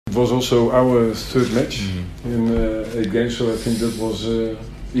It was also our third match in 8 games, so I think that was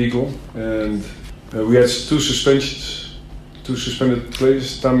equal. And we had 2 suspensions, 2 suspended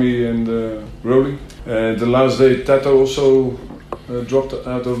players, Tammy and Rowley. And the last day, Tato also dropped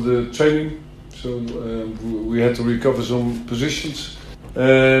out of the training, so we had to recover some positions.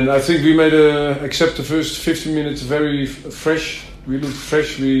 And I think we made except the first 15 minutes, very fresh. We looked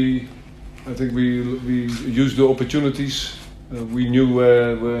fresh. I think we used the opportunities. We knew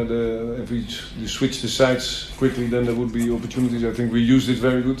where if we switched the sides quickly, then there would be opportunities. I think we used it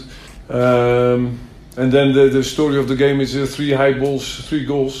very good. And then the story of the game is 3 high balls, 3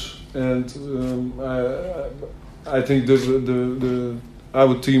 goals. And I think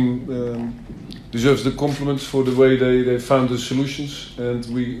our team deserves the compliments for the way they found the solutions. And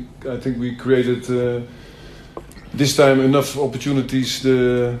I think we created this time enough opportunities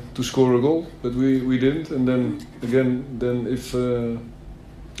to score a goal, but we didn't. And then again, if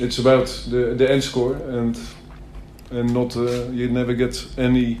it's about the end score and not you never get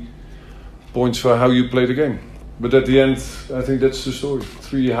any points for how you play the game. But at the end, I think that's the story.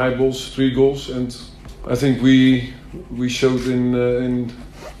 3 high balls, 3 goals, and I think we showed in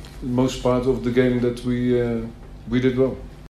most part of the game that we did well.